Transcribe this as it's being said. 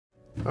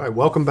All right,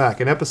 welcome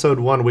back. In episode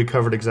 1, we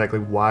covered exactly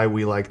why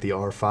we like the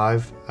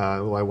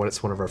R5, why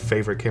it's one of our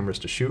favorite cameras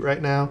to shoot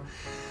right now.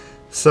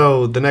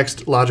 So the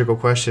next logical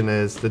question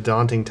is the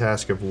daunting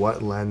task of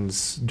what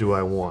lens do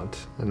I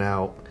want? And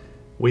now,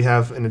 we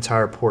have an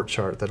entire port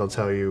chart that'll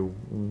tell you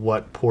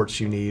what ports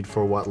you need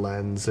for what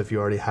lens if you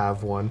already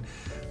have one.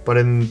 But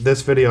in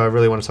this video, I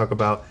really want to talk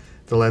about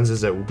the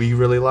lenses that we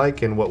really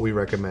like and what we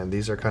recommend.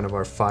 These are kind of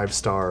our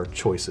 5-star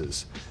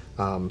choices.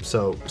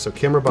 So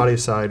camera body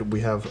side, we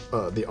have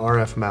the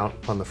RF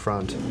mount on the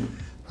front.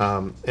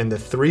 And the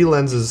 3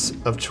 lenses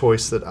of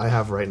choice that I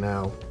have right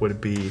now would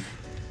be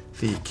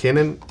the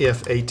Canon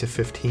EF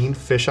 8-15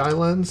 fisheye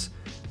lens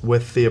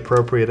with the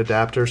appropriate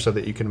adapter so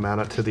that you can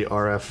mount it to the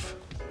RF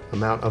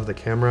mount of the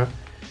camera.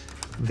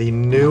 The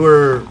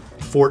newer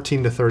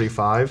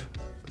 14-35,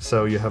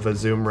 so you have a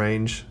zoom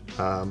range,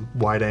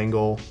 wide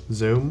angle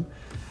zoom.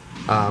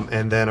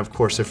 And then of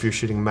course if you're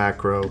shooting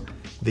macro,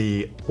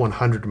 the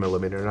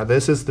 100mm. Now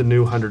this is the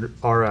new RF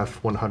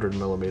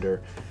 100mm.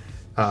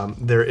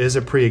 There is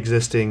a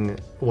pre-existing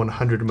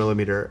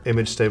 100mm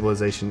image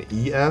stabilization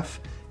EF,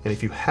 and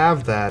if you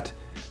have that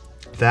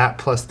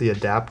plus the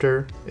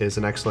adapter is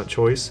an excellent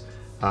choice.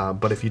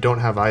 But if you don't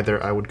have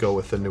either, I would go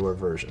with the newer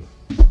version.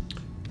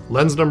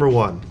 Lens number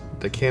 1,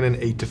 the Canon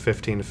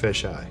 8-15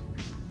 fisheye.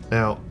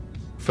 Now,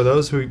 for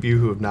those of you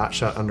who have not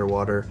shot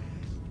underwater,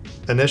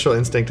 initial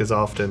instinct is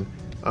often,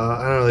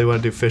 I don't really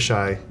want to do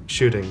fisheye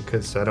shooting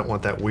because I don't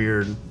want that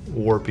weird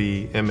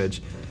warpy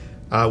image,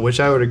 which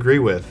I would agree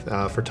with.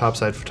 For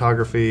topside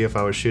photography, if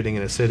I was shooting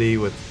in a city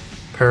with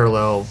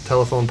parallel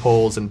telephone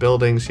poles and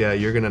buildings, yeah,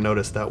 you're going to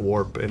notice that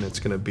warp and it's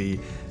going to be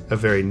a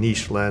very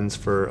niche lens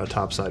for a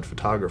topside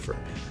photographer.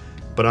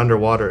 But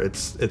underwater,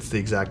 it's the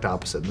exact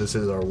opposite. This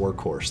is our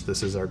workhorse.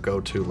 This is our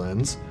go-to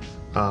lens.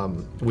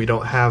 We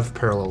don't have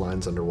parallel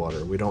lines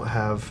underwater. We don't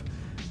have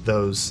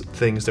those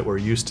things that we're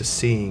used to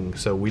seeing,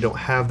 so we don't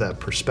have that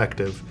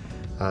perspective.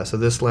 So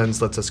this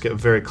lens lets us get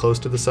very close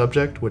to the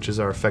subject, which is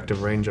our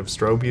effective range of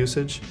strobe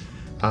usage,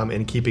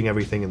 and keeping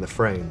everything in the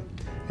frame.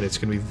 And it's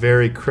going to be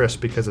very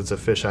crisp because it's a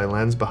fisheye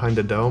lens behind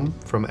a dome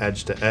from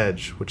edge to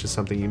edge, which is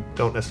something you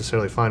don't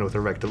necessarily find with a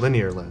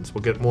rectilinear lens.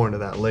 We'll get more into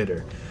that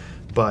later.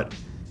 But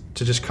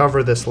to just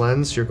cover this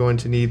lens, you're going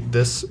to need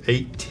this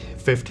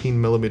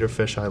 8-15mm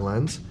fisheye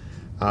lens,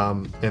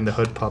 and the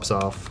hood pops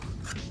off,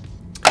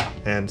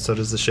 and so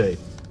does the shade.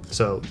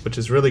 So, which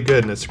is really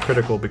good, and it's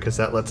critical because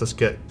that lets us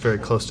get very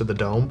close to the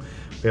dome.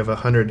 We have a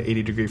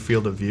 180-degree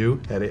field of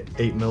view at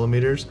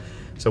 8mm,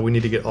 so we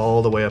need to get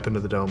all the way up into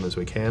the dome as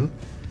we can.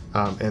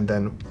 And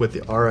then with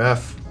the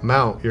RF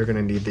mount, you're going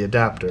to need the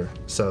adapter.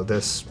 So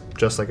this,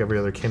 just like every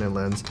other Canon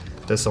lens,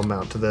 this will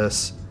mount to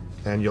this,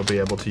 and you'll be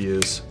able to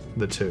use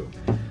the 2.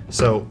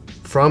 So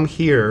from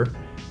here,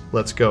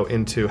 let's go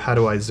into how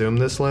do I zoom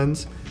this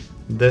lens.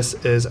 This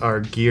is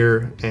our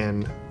gear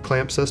and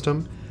clamp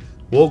system.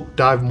 We'll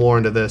dive more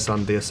into this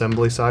on the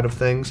assembly side of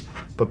things,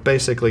 but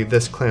basically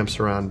this clamps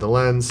around the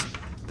lens,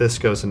 this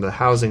goes into the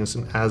housings,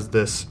 and as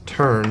this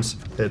turns,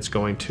 it's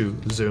going to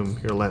zoom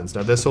your lens.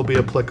 Now this will be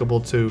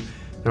applicable to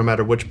no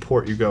matter which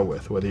port you go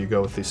with, whether you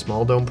go with the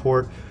small dome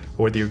port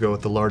or whether you go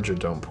with the larger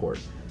dome port.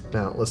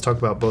 Now let's talk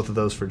about both of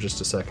those for just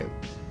a second.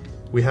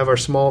 We have our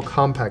small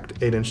compact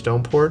 8-inch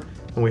dome port,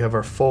 and we have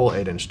our full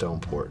 8-inch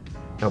dome port.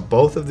 Now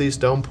both of these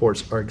dome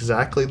ports are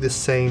exactly the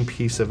same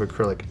piece of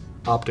acrylic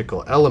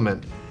optical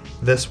element.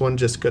 This one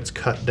just gets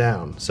cut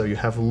down, so you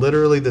have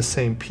literally the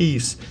same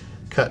piece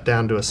cut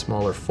down to a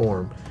smaller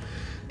form.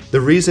 The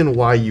reason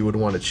why you would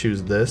want to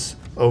choose this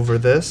over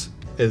this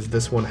is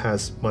this one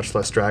has much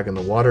less drag in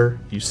the water.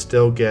 You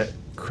still get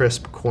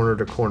crisp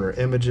corner-to-corner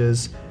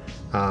images.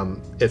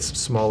 It's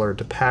smaller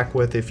to pack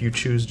with if you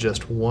choose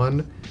just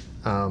one,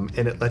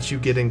 and it lets you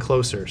get in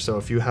closer. So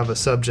if you have a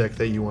subject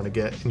that you want to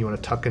get and you want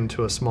to tuck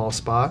into a small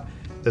spot,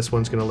 this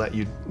one's going to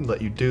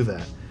let you do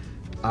that.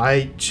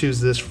 I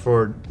choose this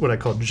for what I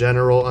call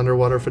general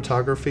underwater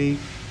photography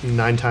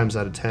 9 times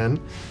out of 10.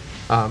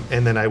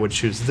 And then I would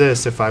choose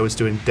this if I was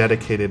doing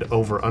dedicated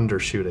over-under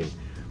shooting.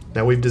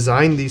 Now we've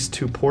designed these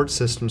 2 port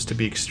systems to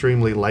be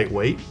extremely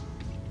lightweight.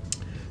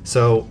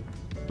 So,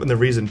 and the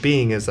reason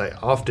being is I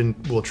often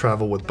will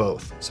travel with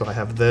both. So I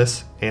have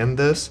this, and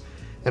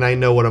I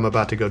know what I'm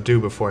about to go do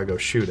before I go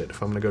shoot it.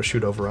 If I'm gonna go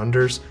shoot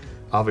over-unders,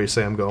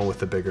 obviously I'm going with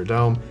the bigger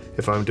dome.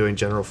 If I'm doing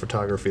general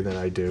photography, then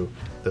I do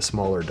the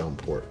smaller dome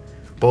port.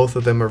 Both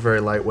of them are very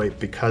lightweight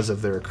because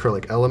of their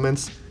acrylic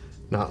elements.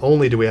 Not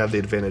only do we have the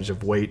advantage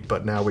of weight,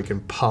 but now we can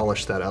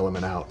polish that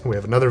element out. We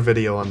have another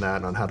video on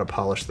that, on how to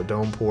polish the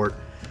dome port.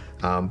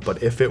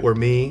 But if it were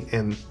me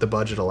and the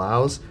budget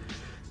allows,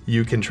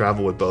 you can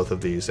travel with both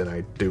of these, and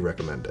I do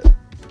recommend it.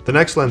 The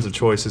next lens of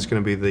choice is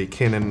going to be the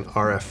Canon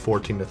RF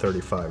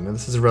 14-35. Now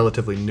this is a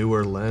relatively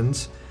newer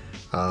lens,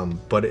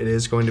 but it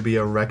is going to be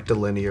a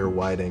rectilinear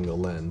wide-angle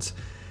lens.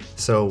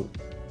 So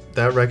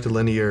that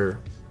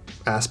rectilinear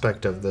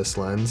aspect of this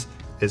lens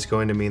is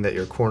going to mean that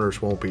your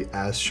corners won't be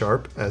as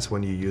sharp as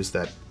when you use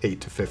that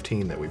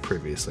 8-15 that we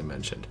previously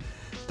mentioned.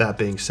 That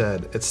being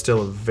said, it's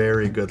still a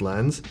very good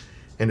lens,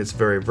 and it's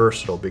very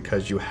versatile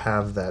because you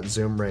have that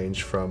zoom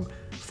range from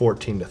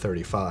 14 to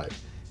 35.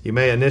 You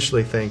may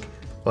initially think,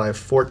 well, I have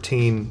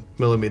 14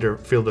 millimeter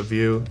field of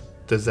view.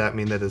 Does that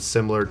mean that it's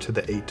similar to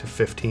the 8 to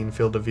 15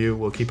 field of view?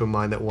 Well, keep in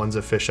mind that one's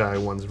a fisheye,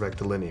 one's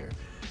rectilinear.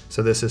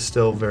 So this is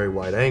still very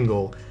wide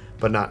angle,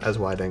 but not as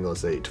wide angle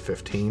as the 8 to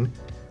 15.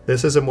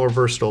 This is a more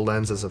versatile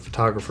lens as a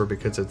photographer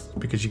because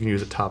you can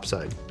use it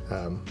topside.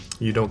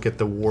 You don't get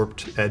the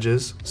warped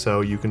edges,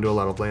 so you can do a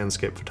lot of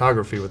landscape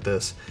photography with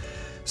this.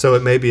 So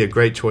it may be a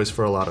great choice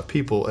for a lot of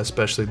people,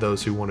 especially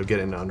those who want to get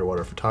into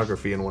underwater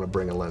photography and want to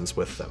bring a lens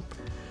with them.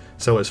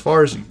 So as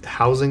far as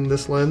housing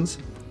this lens,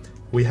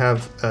 we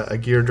have a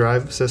gear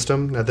drive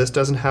system. Now this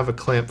doesn't have a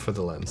clamp for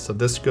the lens, so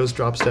this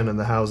drops down in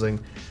the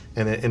housing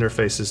and it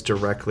interfaces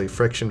directly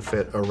friction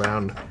fit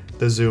around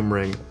the zoom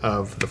ring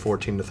of the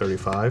 14 to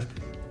 35.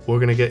 We're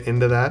going to get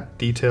into that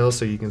detail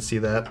so you can see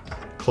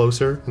that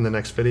closer in the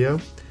next video.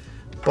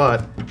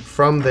 But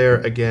from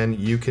there, again,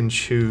 you can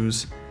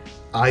choose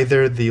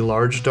either the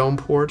large dome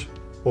port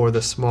or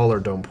the smaller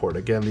dome port.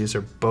 Again, these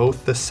are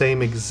both the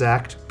same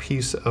exact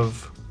piece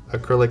of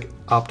acrylic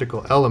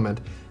optical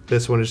element.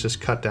 This one is just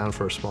cut down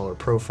for a smaller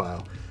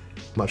profile.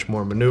 Much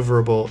more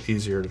maneuverable,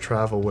 easier to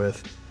travel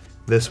with.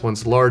 This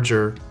one's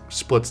larger,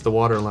 splits the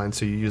waterline,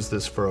 so you use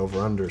this for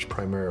over-unders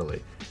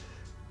primarily.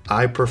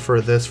 I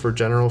prefer this for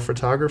general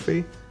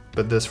photography,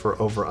 but this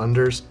for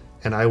over-unders,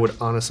 and I would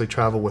honestly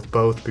travel with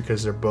both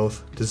because they're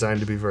both designed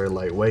to be very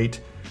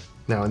lightweight.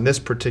 Now in this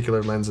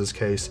particular lens's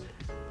case,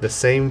 the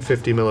same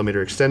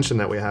 50mm extension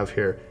that we have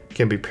here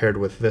can be paired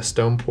with this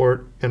dome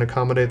port and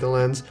accommodate the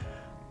lens,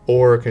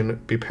 or it can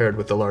be paired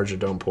with the larger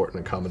dome port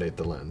and accommodate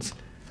the lens.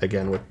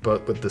 Again,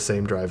 with the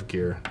same drive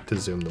gear to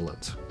zoom the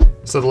lens.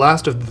 So the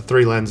last of the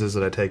three lenses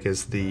that I take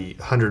is the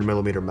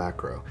 100mm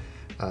macro.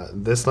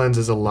 This lens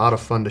is a lot of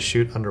fun to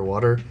shoot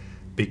underwater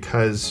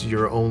because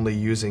you're only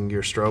using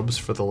your strobes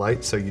for the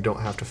light, so you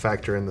don't have to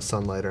factor in the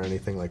sunlight or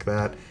anything like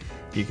that.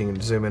 You can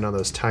zoom in on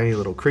those tiny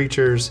little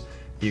creatures.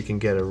 You can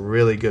get a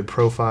really good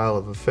profile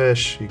of a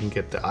fish. You can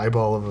get the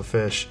eyeball of a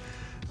fish.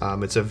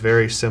 It's a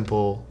very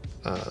simple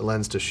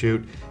lens to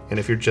shoot, and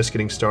if you're just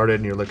getting started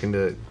and you're looking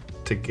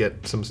to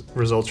get some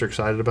results you're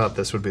excited about,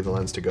 this would be the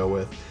lens to go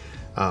with.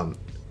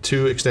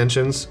 2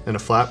 extensions and a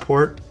flat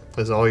port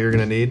is all you're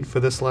going to need for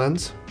this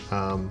lens.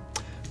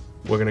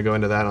 We're going to go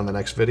into that on the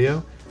next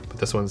video, but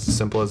this one's as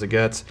simple as it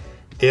gets.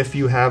 If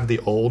you have the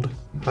old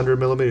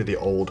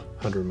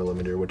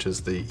 100mm, which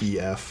is the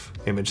EF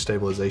image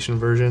stabilization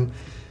version,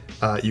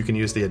 you can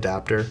use the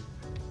adapter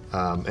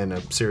and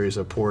a series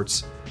of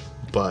ports.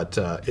 But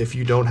if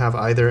you don't have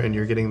either and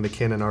you're getting the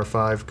Canon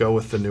R5, go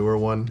with the newer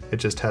one. It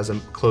just has a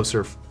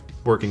closer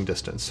working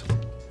distance.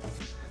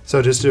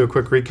 So just to do a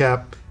quick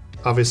recap,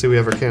 obviously we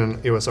have our Canon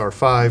EOS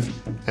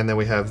R5, and then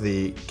we have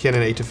the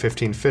Canon 8 to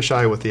 15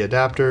 fisheye with the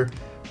adapter.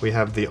 We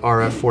have the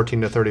RF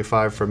 14 to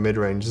 35 for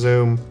mid-range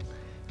zoom,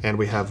 and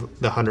we have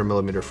the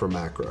 100mm for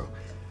macro.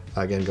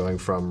 Again, going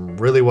from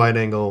really wide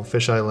angle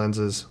fisheye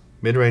lenses,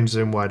 mid-range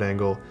zoom wide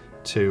angle,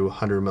 to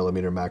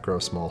 100mm macro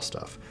small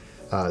stuff.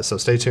 So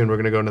stay tuned, we're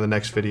going to go into the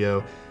next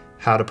video,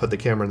 how to put the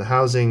camera in the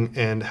housing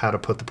and how to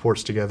put the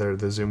ports together,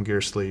 the zoom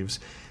gear sleeves,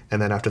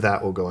 and then after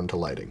that we'll go into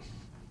lighting.